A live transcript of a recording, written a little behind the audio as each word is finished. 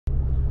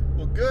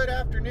Good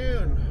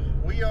afternoon.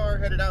 We are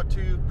headed out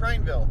to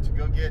Prineville to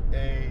go get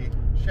a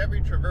Chevy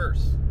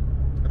Traverse.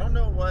 I don't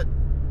know what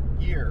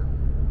year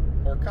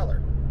or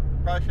color.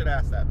 Probably should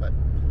ask that, but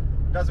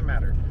doesn't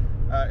matter.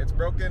 It's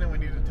broken and we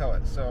need to tow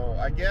it. So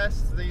I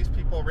guess these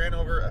people ran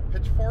over a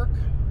pitchfork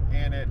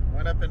and it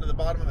went up into the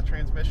bottom of the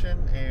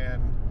transmission,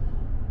 and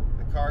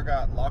the car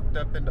got locked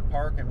up into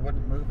park and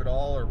wouldn't move at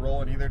all or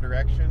roll in either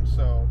direction.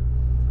 So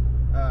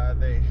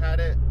they had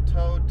it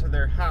towed to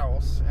their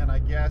house, and I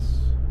guess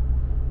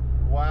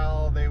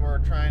while they were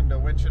trying to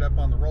winch it up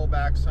on the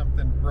rollback,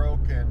 something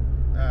broke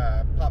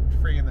and popped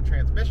free in the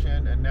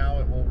transmission, and now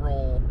it will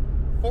roll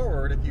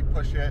forward if you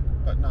push it,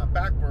 but not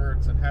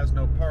backwards, and has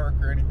no park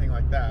or anything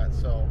like that.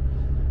 So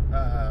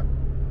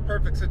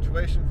perfect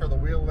situation for the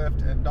wheel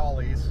lift and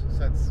dollies,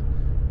 since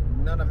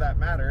none of that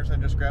matters. I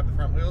just grab the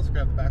front wheels,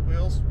 grab the back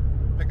wheels,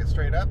 pick it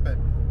straight up, and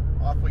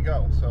off we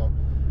go. So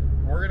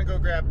we're gonna go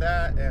grab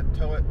that and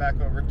tow it back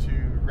over to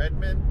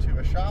Redmond to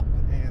a shop,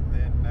 and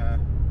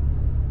then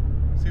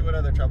see what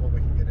other trouble we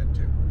can get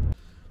into.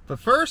 But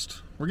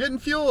first, we're getting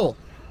fuel.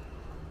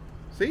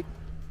 See?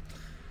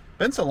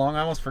 Been so long I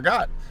almost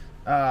forgot.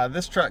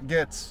 This truck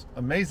gets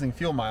amazing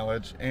fuel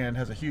mileage and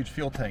has a huge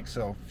fuel tank,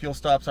 so fuel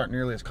stops aren't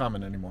nearly as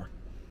common anymore.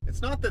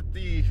 It's not that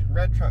the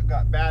red truck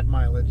got bad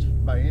mileage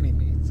by any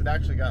means. It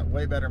actually got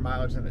way better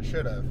mileage than it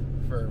should have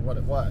for what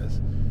it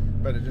was,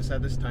 but it just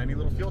had this tiny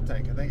little fuel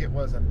tank. I think it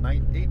was a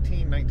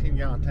 19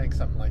 gallon tank,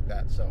 something like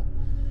that. So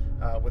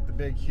with the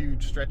big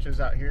huge stretches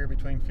out here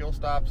between fuel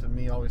stops and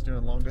me always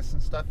doing long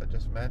distance stuff, it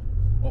just meant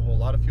a whole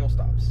lot of fuel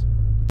stops.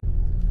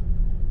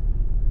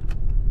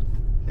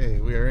 Okay,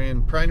 we are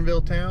in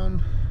Prineville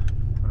town.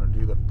 I'm gonna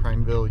do the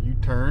Prineville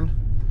U-turn.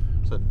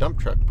 So a dump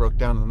truck broke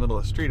down in the middle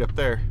of the street up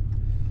there.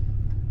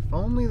 If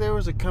only there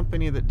was a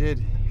company that did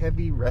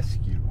heavy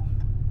rescue.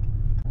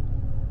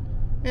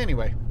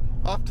 Anyway,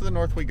 off to the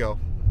north we go.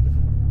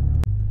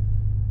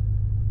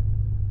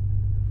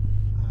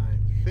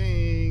 I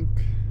think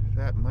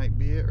that might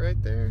be it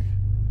right there.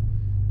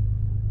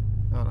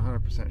 Not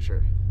 100%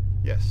 sure.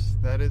 Yes,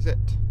 that is it.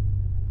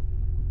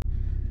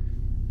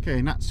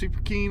 Okay, not super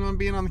keen on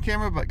being on the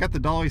camera, but got the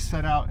dolly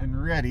set out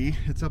and ready.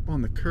 It's up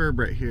on the curb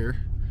right here,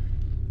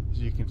 as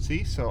you can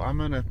see. So I'm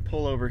gonna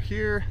pull over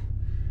here,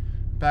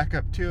 back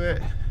up to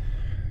it,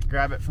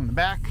 grab it from the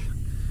back,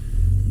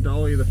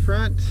 dolly the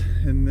front,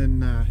 and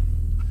then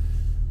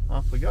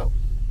off we go.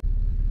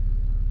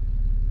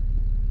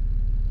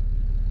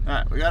 All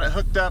right, we got it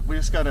hooked up. We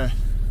just gotta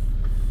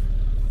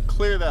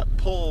clear that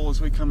pole as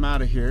we come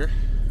out of here.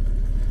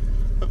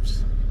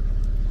 Oops,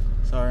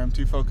 sorry, I'm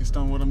too focused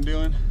on what I'm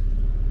doing.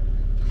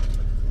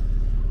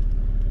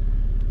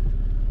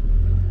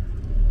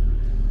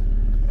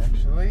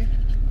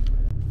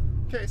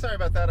 Okay, sorry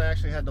about that. I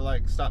actually had to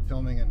like stop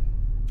filming and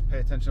pay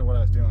attention to what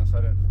I was doing, so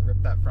I didn't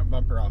rip that front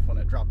bumper off when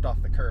it dropped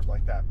off the curb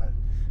like that. But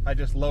I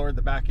just lowered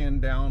the back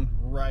end down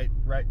right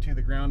to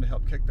the ground to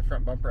help kick the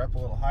front bumper up a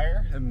little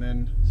higher, and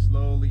then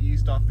slowly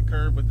eased off the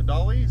curb with the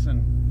dollies,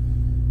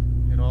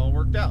 and it all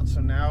worked out. So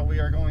now we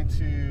are going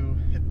to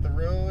hit the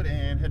road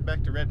and head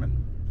back to Redmond,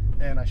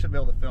 and I should be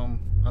able to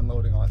film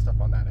unloading all that stuff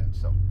on that end,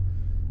 so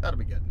that'll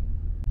be good.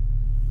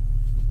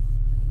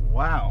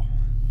 Wow.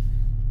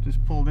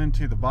 Just pulled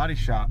into the body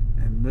shop,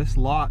 and this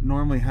lot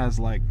normally has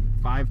like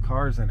 5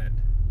 cars in it.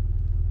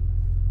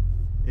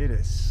 It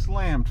is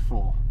slammed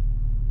full.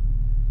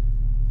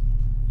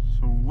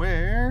 So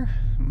where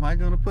am I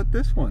gonna put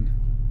this one?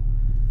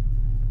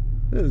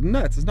 This is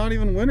nuts. It's not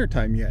even winter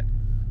time yet.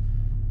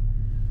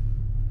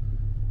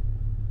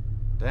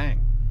 Dang.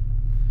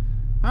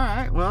 All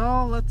right,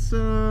 well, let's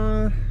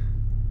go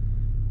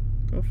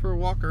for a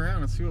walk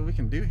around and see what we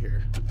can do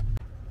here.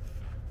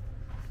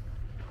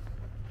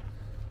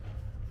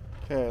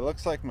 Okay, it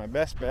looks like my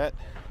best bet.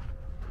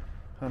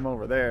 I'm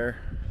over there,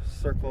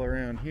 circle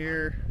around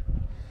here,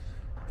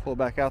 pull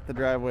back out the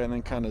driveway, and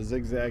then kind of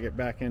zigzag it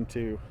back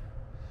into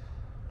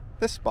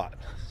this spot.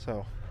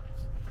 So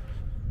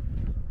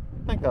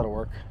I think that'll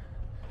work.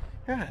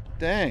 God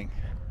dang.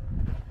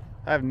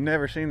 I've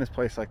never seen this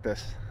place like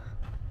this.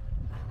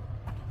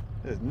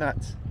 It is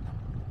nuts.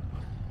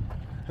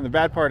 And the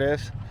bad part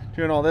is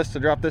doing all this to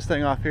drop this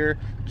thing off here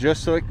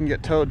just so it can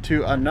get towed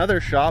to another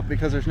shop,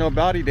 because there's no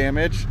body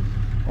damage,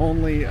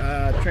 only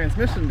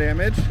transmission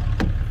damage.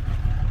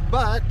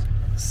 But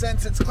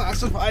since it's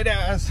classified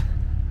as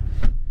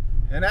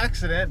an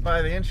accident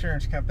by the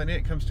insurance company,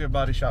 it comes to a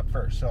body shop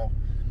first. So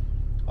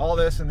all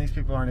this, and these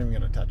people aren't even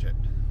going to touch it.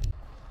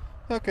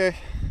 Okay,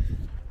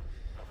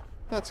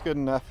 that's good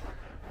enough.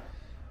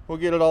 We'll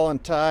get it all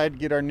untied,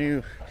 get our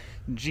new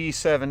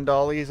G7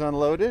 dollies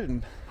unloaded,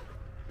 and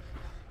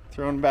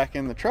throw them back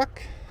in the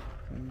truck,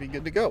 and be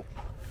good to go.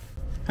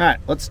 All right,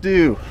 let's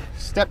do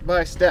step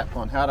by step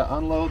on how to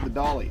unload the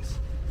dollies.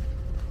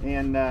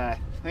 And I'm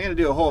gonna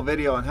do a whole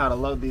video on how to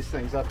load these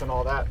things up and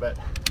all that, but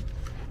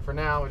for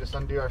now we just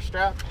undo our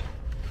strap.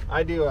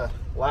 I do a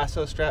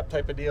lasso strap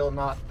type of deal,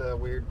 not the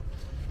weird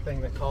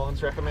thing that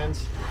Collins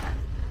recommends.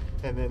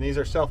 And then these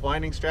are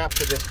self-winding straps,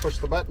 so just push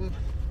the button,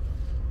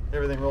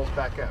 everything rolls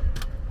back up.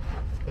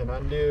 Then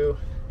undo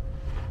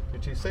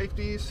your two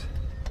safeties,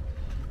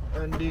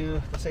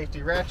 undo the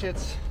safety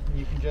ratchets, and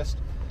you can just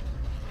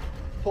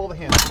pull the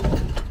handle.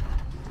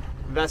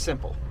 That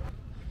simple.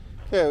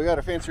 Okay, we got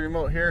a fancy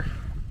remote here,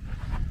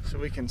 so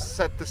we can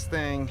set this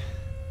thing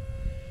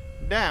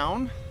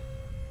down.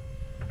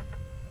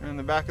 And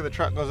the back of the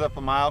truck goes up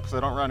a mile because I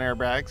don't run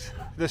airbags.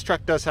 This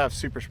truck does have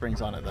super springs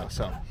on it though.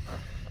 So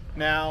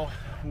now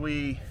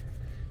we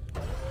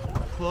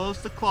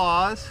close the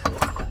claws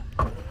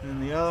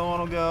and the other one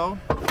will go.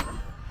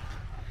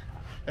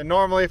 And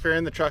normally if you're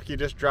in the truck you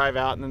just drive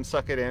out and then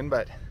suck it in,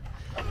 but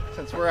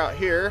since we're out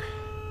here,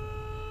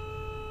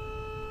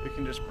 we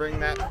can just bring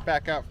that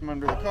back out from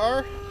under the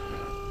car.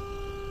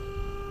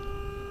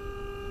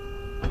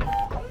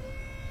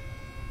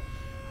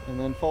 And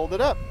then fold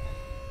it up.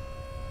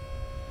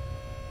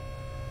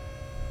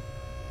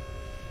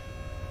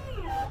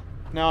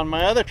 Now on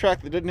my other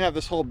truck that didn't have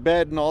this whole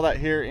bed and all that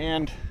here,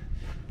 and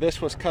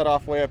this was cut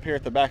off way up here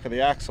at the back of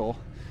the axle,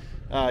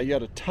 you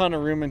had a ton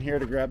of room in here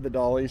to grab the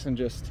dollies and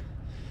just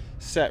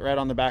set right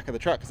on the back of the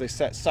truck, because they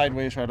set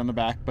sideways right on the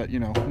back, but you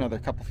know, another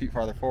couple feet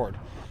farther forward.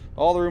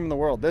 All the room in the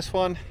world. This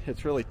one,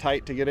 it's really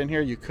tight to get in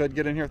here. You could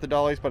get in here with the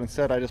dollies, but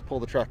instead I just pull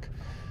the truck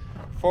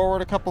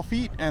forward a couple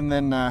feet and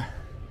then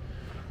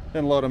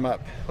load them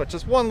up, which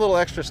is one little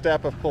extra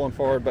step of pulling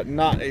forward, but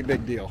not a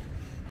big deal.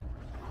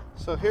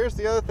 So here's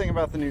the other thing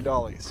about the new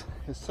dollies,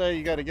 is say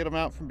you got to get them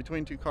out from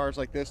between two cars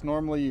like this.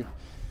 Normally you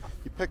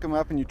pick them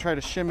up and you try to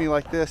shimmy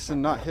like this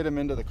and not hit them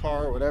into the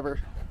car or whatever.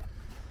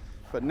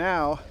 But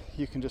now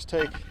you can just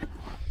take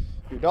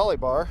your dolly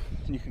bar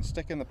and you can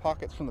stick in the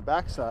pockets from the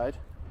back side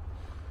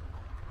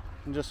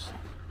and just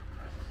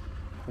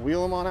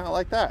wheel them on out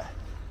like that.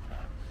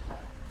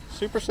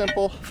 Super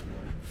simple,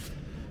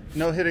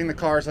 no hitting the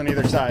cars on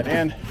either side.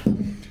 And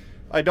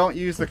I don't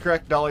use the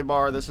correct dolly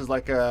bar. This is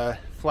like a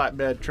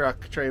flatbed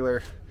truck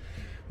trailer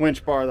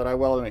winch bar that I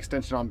welded an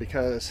extension on,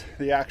 because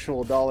the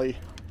actual dolly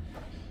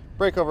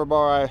breakover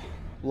bar, I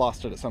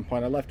lost it at some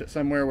point. I left it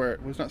somewhere where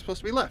it was not supposed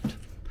to be left.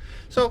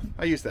 So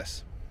I use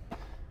this.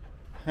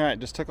 All right,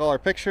 just took all our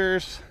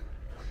pictures.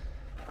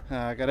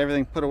 Got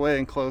everything put away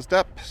and closed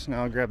up. So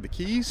now I'll grab the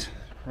keys,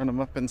 run them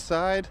up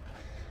inside,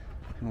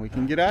 and we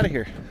can get out of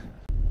here.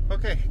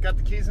 Okay, got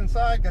the keys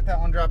inside, got that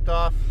one dropped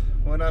off,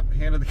 went up,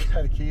 handed the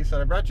guy the keys,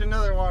 said I brought you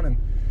another one, and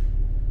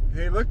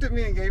he looked at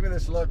me and gave me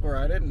this look where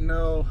I didn't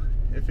know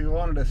if he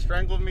wanted to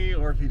strangle me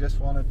or if he just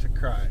wanted to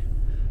cry.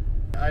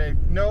 I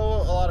know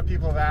a lot of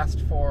people have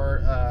asked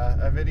for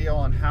a video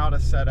on how to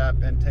set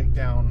up and take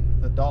down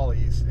the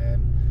dollies,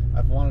 and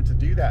I've wanted to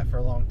do that for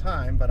a long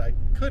time, but I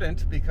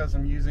couldn't because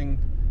I'm using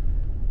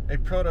a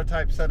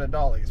prototype set of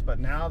dollies. But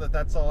now that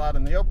that's all out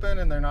in the open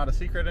and they're not a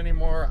secret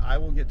anymore, I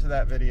will get to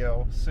that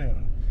video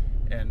soon,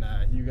 and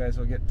you guys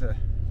will get to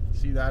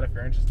see that if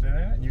you're interested in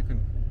it. You can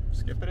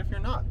skip it if you're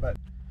not. But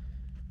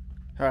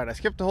all right, I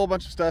skipped a whole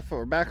bunch of stuff, but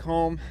we're back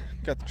home,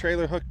 got the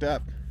trailer hooked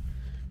up.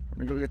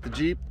 We're gonna go get the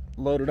Jeep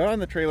loaded on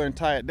the trailer and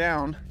tie it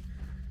down,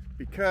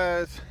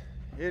 because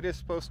it is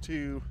supposed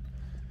to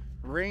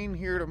rain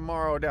here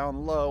tomorrow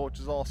down low, which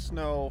is all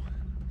snow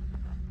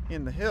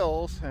in the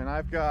hills, and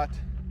I've got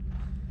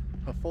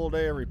a full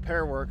day of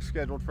repair work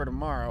scheduled for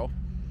tomorrow,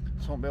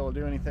 so won't be able to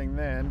do anything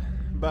then.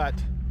 But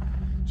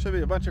should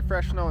be a bunch of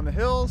fresh snow in the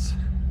hills.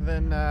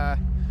 Then a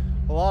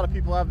lot of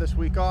people have this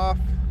week off,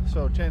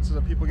 so chances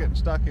of people getting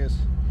stuck is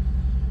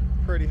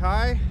pretty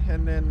high.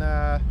 And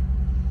then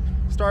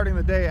starting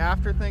the day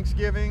after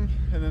Thanksgiving,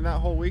 and then that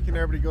whole weekend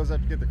everybody goes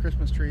up to get the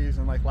Christmas trees,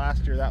 and like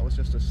last year that was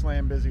just a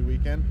slam busy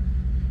weekend.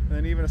 And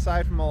then even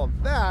aside from all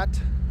of that,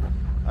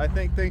 I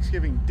think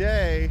Thanksgiving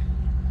Day,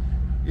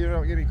 you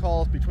don't get any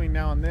calls between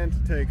now and then to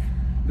take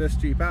this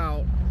Jeep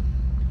out.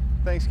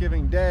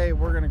 Thanksgiving Day,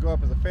 we're gonna go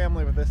up as a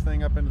family with this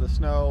thing up into the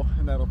snow,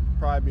 and that'll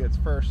probably be its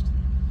first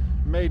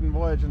maiden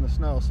voyage in the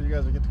snow, so you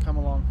guys will get to come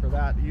along for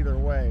that either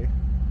way.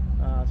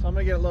 So I'm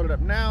gonna get it loaded up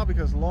now,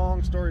 because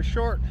long story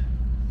short,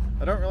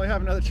 I don't really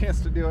have another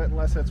chance to do it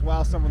unless it's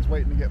while someone's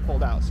waiting to get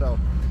pulled out. So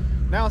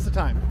now's the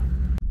time.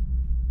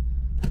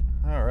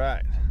 All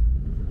right,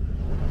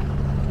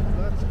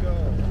 let's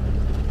go.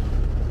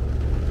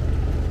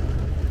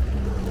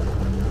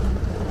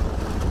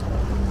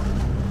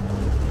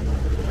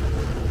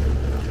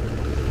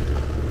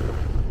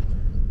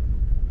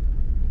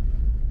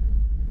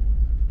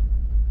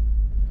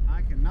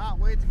 I cannot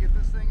wait to get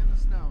this thing in the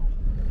snow.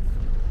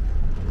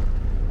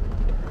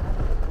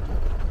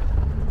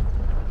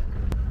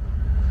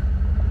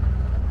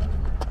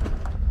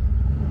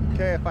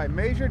 Okay, if I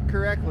measured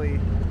correctly,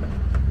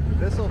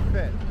 this will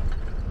fit.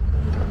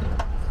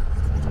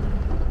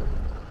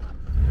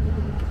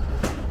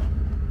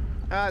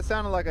 It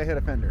sounded like I hit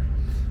a fender.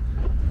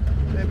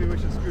 Maybe we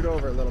should scoot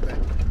over a little bit.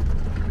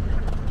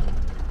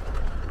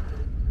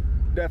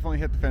 Definitely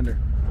hit the fender.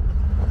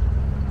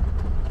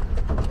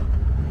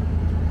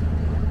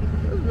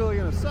 This is really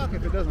gonna suck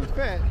if it doesn't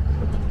fit.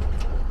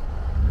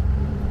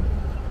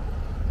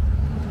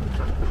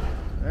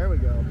 There we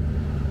go.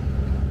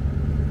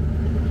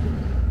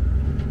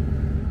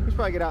 Let's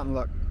probably get out and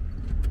look.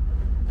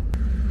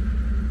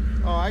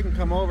 Oh, I can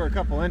come over a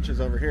couple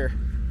inches over here.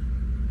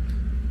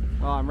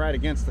 Oh, I'm right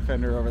against the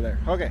fender over there.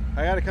 Okay,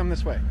 I gotta come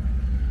this way.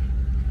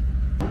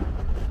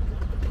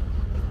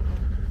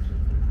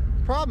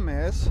 Problem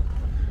is,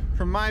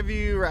 from my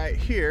view right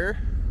here,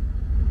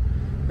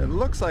 it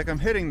looks like I'm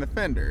hitting the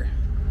fender.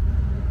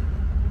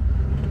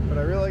 But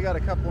I really got a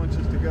couple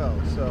inches to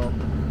go, so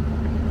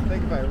I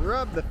think if I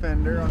rub the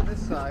fender on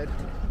this side,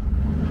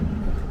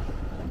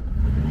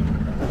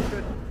 that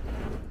should...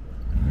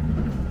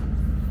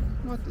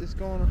 What is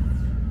going on?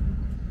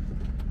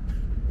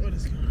 What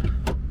is going on?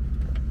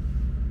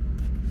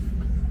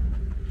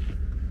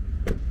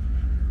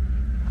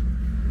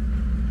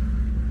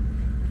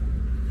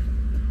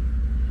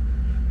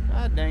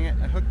 God dang it,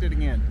 I hooked it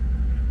again.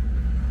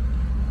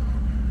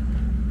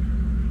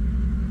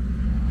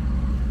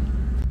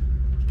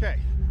 Okay,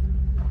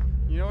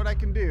 you know what I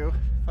can do,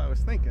 if I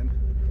was thinking,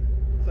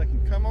 is I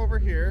can come over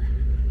here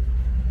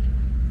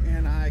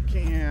and I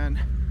can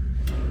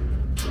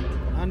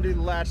undo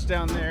the latch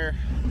down there,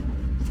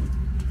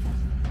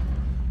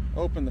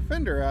 open the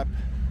fender up,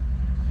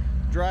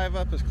 drive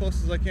up as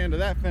close as I can to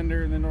that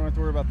fender, and then don't have to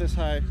worry about this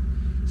high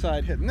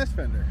side hitting this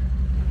fender.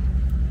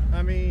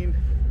 I mean,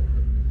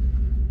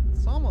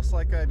 it's almost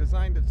like I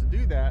designed it to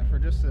do that for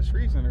just this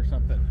reason or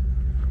something.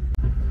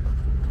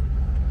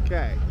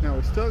 Okay, now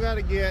we still got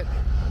to get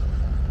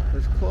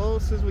as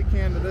close as we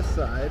can to this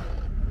side.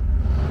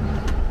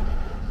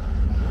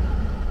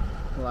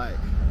 Like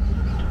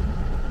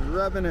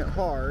rubbing it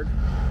hard,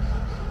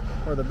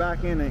 or the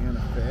back end ain't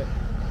gonna fit.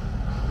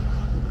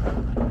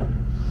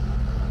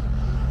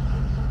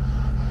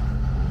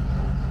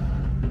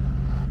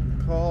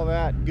 Call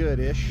that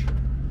good-ish.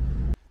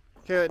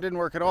 Okay, it didn't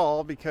work at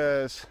all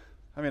because,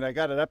 I mean, I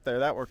got it up there,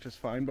 that worked just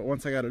fine, but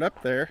once I got it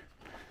up there,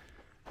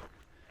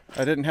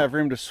 I didn't have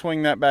room to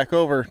swing that back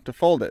over to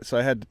fold it, so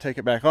I had to take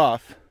it back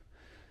off,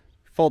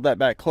 fold that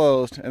back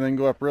closed, and then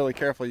go up really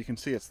careful. You can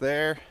see it's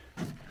there,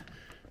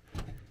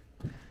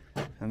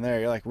 and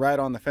there, you're like right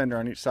on the fender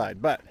on each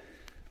side, but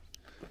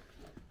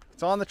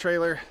it's on the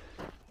trailer.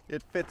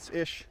 It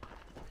fits-ish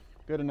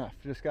good enough.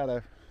 You just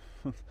gotta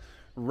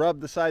rub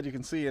the side you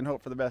can see and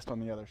hope for the best on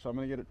the other. So I'm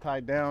gonna get it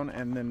tied down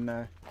and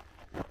then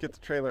get the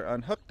trailer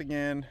unhooked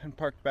again and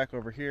parked back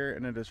over here,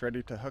 and it is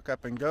ready to hook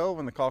up and go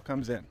when the call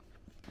comes in.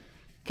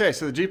 Okay,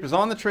 so the Jeep is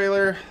on the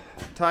trailer,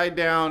 tied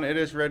down. It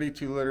is ready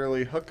to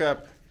literally hook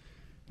up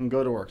and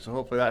go to work. So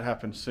hopefully that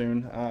happens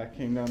soon. I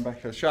came down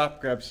back to the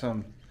shop, grabbed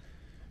some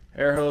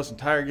air hose and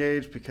tire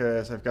gauge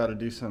because I've got to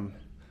do some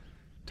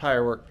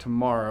tire work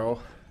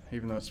tomorrow,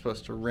 even though it's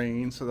supposed to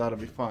rain, so that'll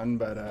be fun.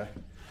 But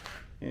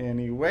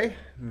anyway,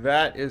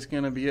 that is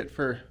going to be it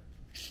for...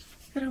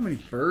 Look at how many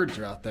birds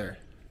are out there.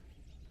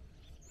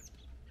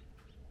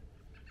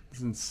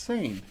 It's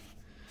insane.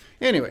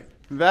 Anyway,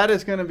 that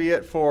is going to be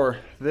it for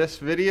this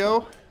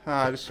video.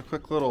 Just a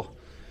quick little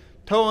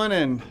towing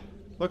and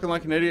looking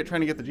like an idiot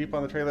trying to get the Jeep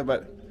on the trailer,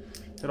 but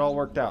it all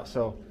worked out.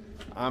 So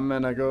I'm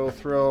going to go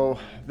throw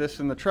this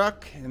in the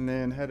truck and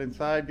then head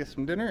inside, get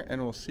some dinner,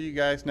 and we'll see you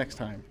guys next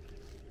time.